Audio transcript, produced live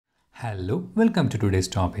Hello, welcome to today's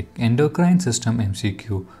topic, Endocrine System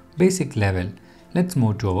MCQ, basic level. Let's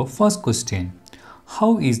move to our first question.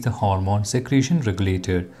 How is the hormone secretion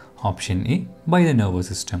regulated? Option A, by the nervous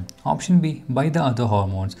system. Option B, by the other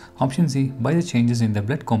hormones. Option C, by the changes in the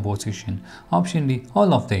blood composition. Option D,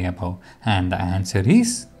 all of the above. And the answer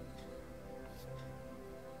is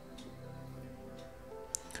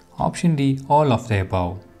Option D, all of the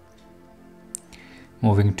above.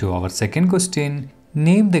 Moving to our second question.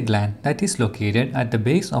 Name the gland that is located at the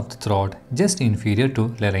base of the throat just inferior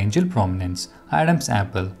to laryngeal prominence. Adam's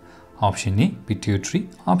apple. Option A, pituitary.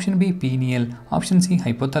 Option B, pineal. Option C,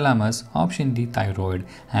 hypothalamus. Option D, thyroid.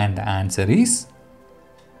 And the answer is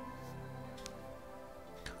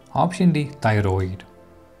Option D, thyroid.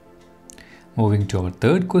 Moving to our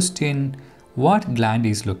third question. What gland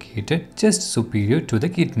is located just superior to the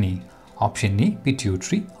kidney? Option A,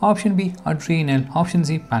 pituitary. Option B, adrenal. Option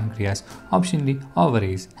C, pancreas. Option D,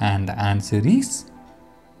 ovaries. And the answer is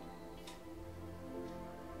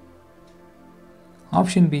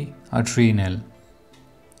Option B, adrenal.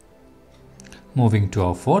 Moving to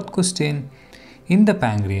our fourth question. In the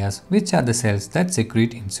pancreas, which are the cells that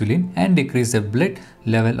secrete insulin and decrease the blood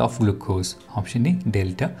level of glucose? Option A,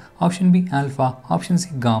 delta. Option B, alpha. Option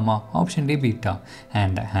C, gamma. Option D, beta.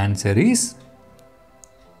 And the answer is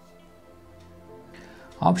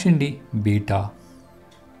Option D, beta.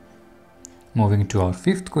 Moving to our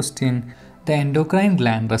fifth question. The endocrine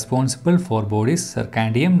gland responsible for body's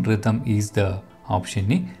circadian rhythm is the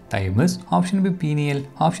Option A, thymus. Option B, pineal.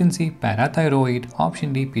 Option C, parathyroid.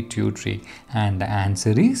 Option D, pituitary. And the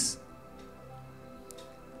answer is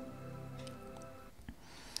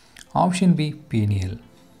Option B, pineal.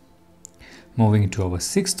 Moving to our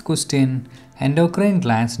sixth question. Endocrine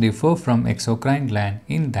glands differ from exocrine gland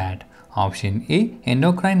in that Option A,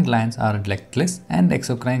 endocrine glands are ductless and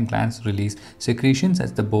exocrine glands release secretions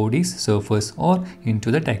at the body's surface or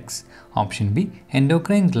into the ducts. Option B,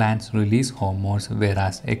 endocrine glands release hormones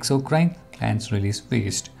whereas exocrine glands release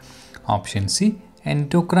waste. Option C,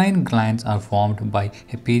 endocrine glands are formed by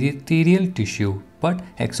epithelial tissue but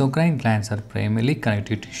exocrine glands are primarily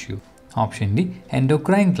connective tissue. Option D,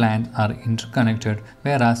 endocrine glands are interconnected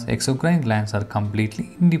whereas exocrine glands are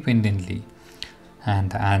completely independently.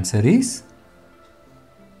 And the answer is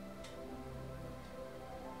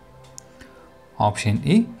Option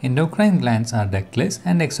A, endocrine glands are ductless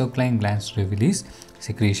and exocrine glands release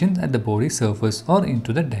secretions at the body surface or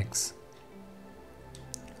into the ducts.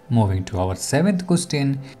 Moving to our seventh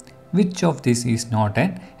question. Which of these is not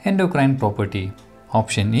an endocrine property?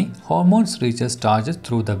 Option A, hormones reaches charges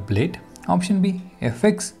through the blood. Option B,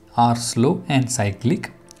 effects are slow and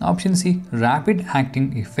cyclic. Option C, rapid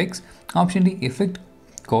acting effects. Option D, effect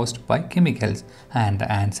caused by chemicals. And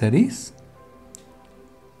the answer is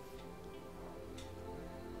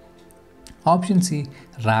Option C,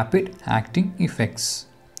 rapid acting effects.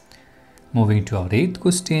 Moving to our eighth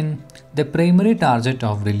question. The primary target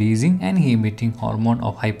of releasing and emitting hormone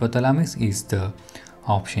of hypothalamus is the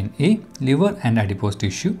Option A, liver and adipose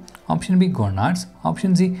tissue. Option B, gonads.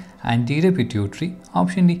 Option C, anterior pituitary.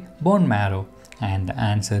 Option D, bone marrow. And the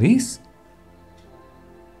answer is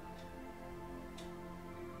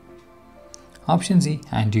Option C,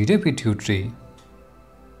 anterior pituitary.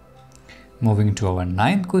 Moving to our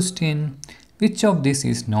ninth question. Which of these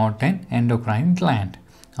is not an endocrine gland?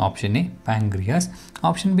 Option A, pancreas.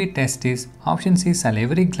 Option B, testes. Option C,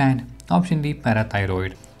 salivary gland. Option D,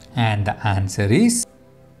 parathyroid. And the answer is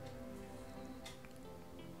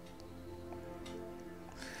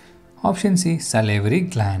Option C, salivary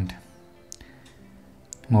gland.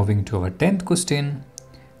 Moving to our 10th question.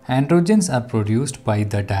 Androgens are produced by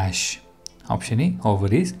the dash. Option A,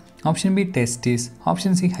 ovaries. Option B, testes.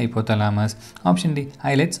 Option C, hypothalamus. Option D,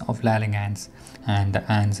 islets of Langerhans. And the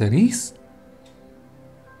answer is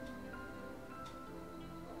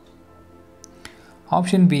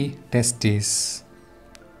Option B, testes.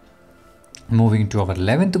 Moving to our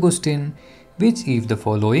 11th question. Which is the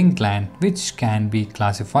following gland which can be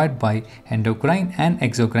classified by endocrine and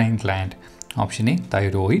exocrine gland? Option A,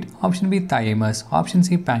 thyroid. Option B, thymus. Option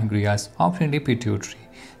C, pancreas. Option D, pituitary.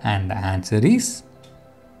 And the answer is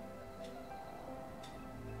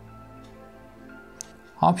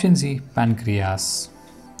Option C, pancreas.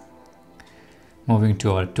 Moving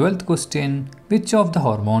to our 12th question. Which of the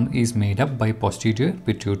hormone is made up by posterior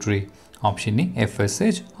pituitary? Option A,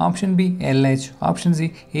 FSH. Option B, LH. Option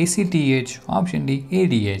C, ACTH. Option D,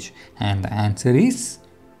 ADH. And the answer is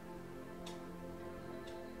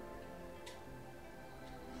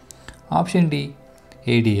Option D,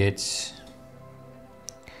 ADH.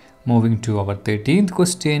 Moving to our 13th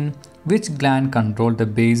question. Which gland controls the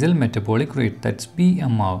basal metabolic rate? That's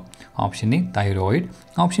BMR. Option A, thyroid.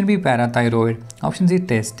 Option B, parathyroid. Option C,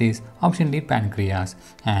 testes. Option D, pancreas.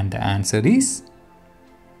 And the answer is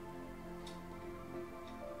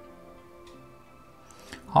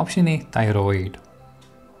option A, thyroid.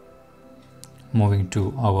 Moving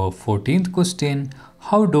to our 14th question.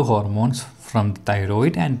 How do hormones from the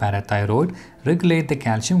thyroid and parathyroid regulate the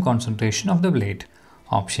calcium concentration of the blood?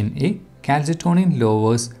 Option A, calcitonin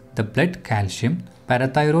lowers the blood calcium.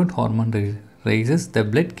 Parathyroid hormone raises the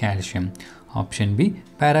blood calcium. Option B,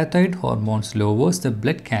 parathyroid hormones lowers the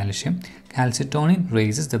blood calcium. Calcitonin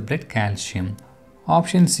raises the blood calcium.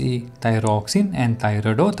 Option C, thyroxine and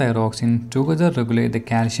thyroidothyroxine together regulate the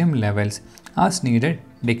calcium levels as needed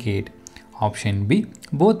decade. Option B,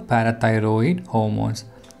 both parathyroid hormones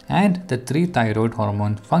and the three thyroid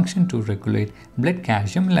hormones function to regulate blood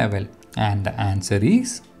calcium level. And the answer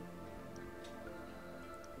is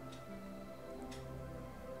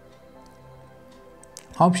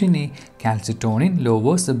option A, calcitonin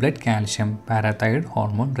lowers the blood calcium, parathyroid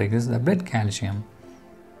hormone raises the blood calcium.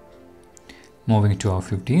 Moving to our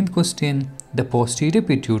 15th question, the posterior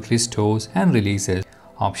pituitary stores and releases.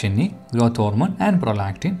 Option A, growth hormone and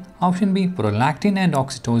prolactin. Option B, prolactin and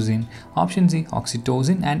oxytocin. Option C,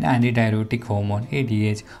 oxytocin and antidiuretic hormone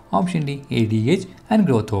ADH. Option D, ADH and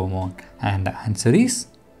growth hormone. And the answer is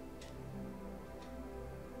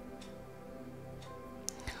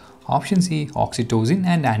option C, oxytocin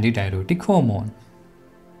and antidiuretic hormone.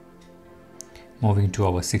 Moving to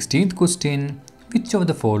our 16th question, which of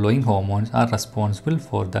the following hormones are responsible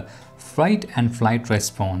for the fight and flight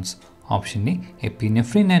response? Option A,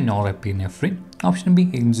 epinephrine and norepinephrine. Option B,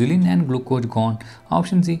 insulin and glucagon.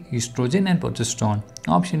 Option C, estrogen and progesterone.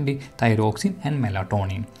 Option D, thyroxine and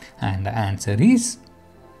melatonin. And the answer is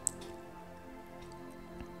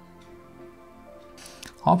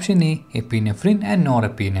option A, epinephrine and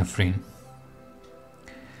norepinephrine.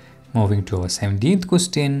 Moving to our 17th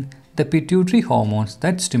question, the pituitary hormones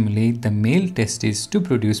that stimulate the male testes to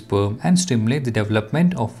produce sperm and stimulate the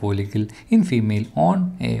development of follicle in female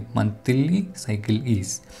on a monthly cycle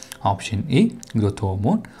is option A, growth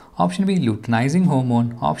hormone. Option B, luteinizing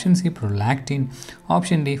hormone. Option C, prolactin.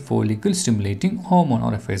 Option D, follicle stimulating hormone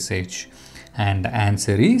or FSH. And the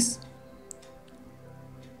answer is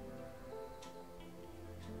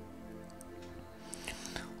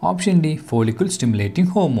option D, follicle stimulating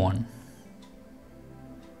hormone.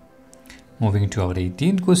 Moving to our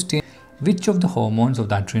 18th question, which of the hormones of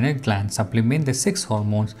the adrenal gland supplement the sex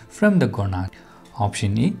hormones from the gonad?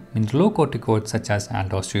 Option A, mineralocorticoids such as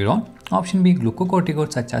aldosterone. Option B,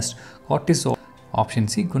 glucocorticoids such as cortisol. Option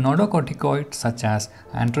C, gonadocorticoids such as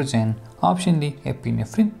androgen. Option D,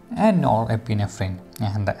 epinephrine and norepinephrine.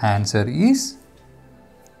 And the answer is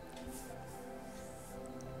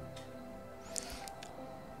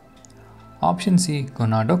option C,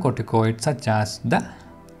 gonadocorticoids such as the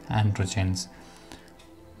androgens.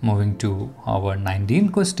 Moving to our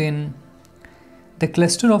 19th question, the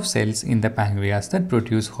cluster of cells in the pancreas that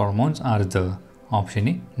produce hormones are the option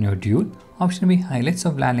A, nodule. Option B, islets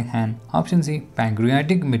of Langerhans. Option C,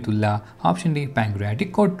 pancreatic medulla. Option D,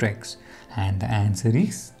 pancreatic cortex. And the answer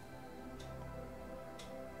is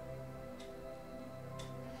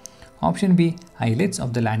option B, islets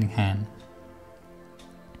of the Langerhans.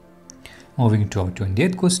 Moving to our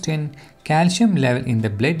 20th question, calcium level in the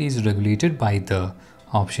blood is regulated by the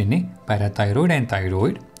option A, parathyroid and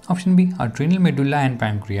thyroid. Option B, adrenal medulla and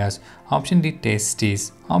pancreas. Option D,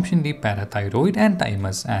 testes. Option D, parathyroid and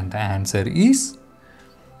thymus. And the answer is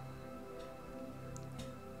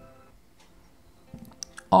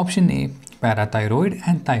option A, parathyroid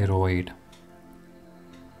and thyroid.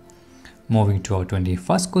 Moving to our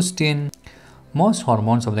 21st question, most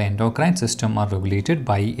hormones of the endocrine system are regulated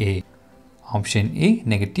by A. Option A,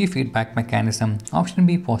 negative feedback mechanism. Option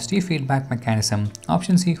B, positive feedback mechanism.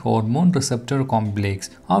 Option C, hormone receptor complex.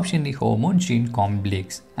 Option D, hormone gene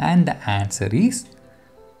complex. And the answer is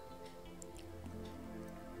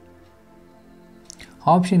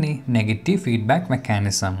option A, negative feedback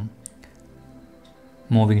mechanism.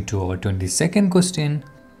 Moving to our 22nd question,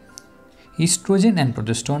 estrogen and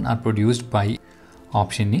progesterone are produced by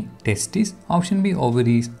option A, testes. Option B,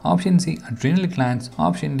 ovaries. Option C, adrenal glands.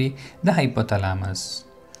 Option D, the hypothalamus.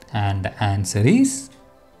 And the answer is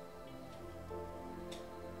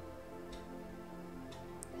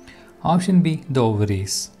option B, the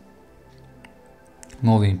ovaries.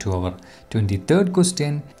 Moving to our 23rd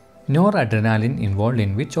question, noradrenaline involved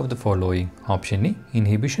in which of the following? Option A,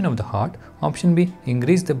 inhibition of the heart. Option B,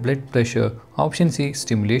 increase the blood pressure. Option C,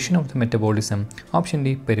 stimulation of the metabolism. Option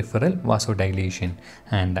D, peripheral vasodilation.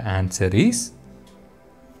 And the answer is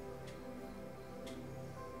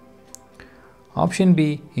Option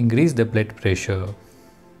B, increase the blood pressure.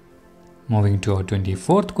 Moving to our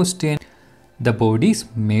 24th question. The body's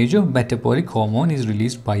major metabolic hormone is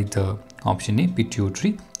released by the option A,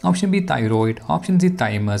 pituitary, option B, thyroid, option C,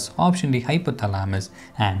 thymus, option D, hypothalamus,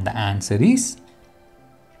 and the answer is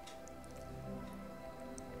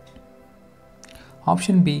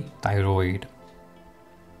option B, thyroid.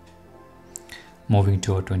 Moving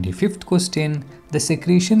to our 25th question. The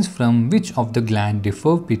secretions from which of the gland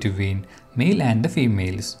differ between male and the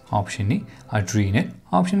females? Option A, adrenal,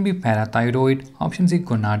 option B, parathyroid, option C,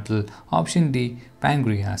 gonadal, option D,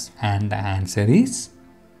 pancreas, and the answer is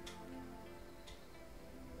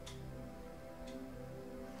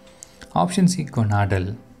option C,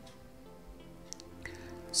 gonadal.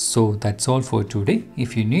 So that's all for today.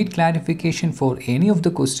 If you need clarification for any of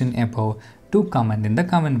the question above, do comment in the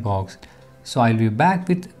comment box. So I'll be back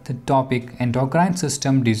with the topic endocrine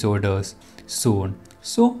system disorders soon.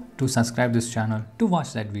 So do subscribe this channel to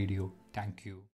watch that video. Thank you.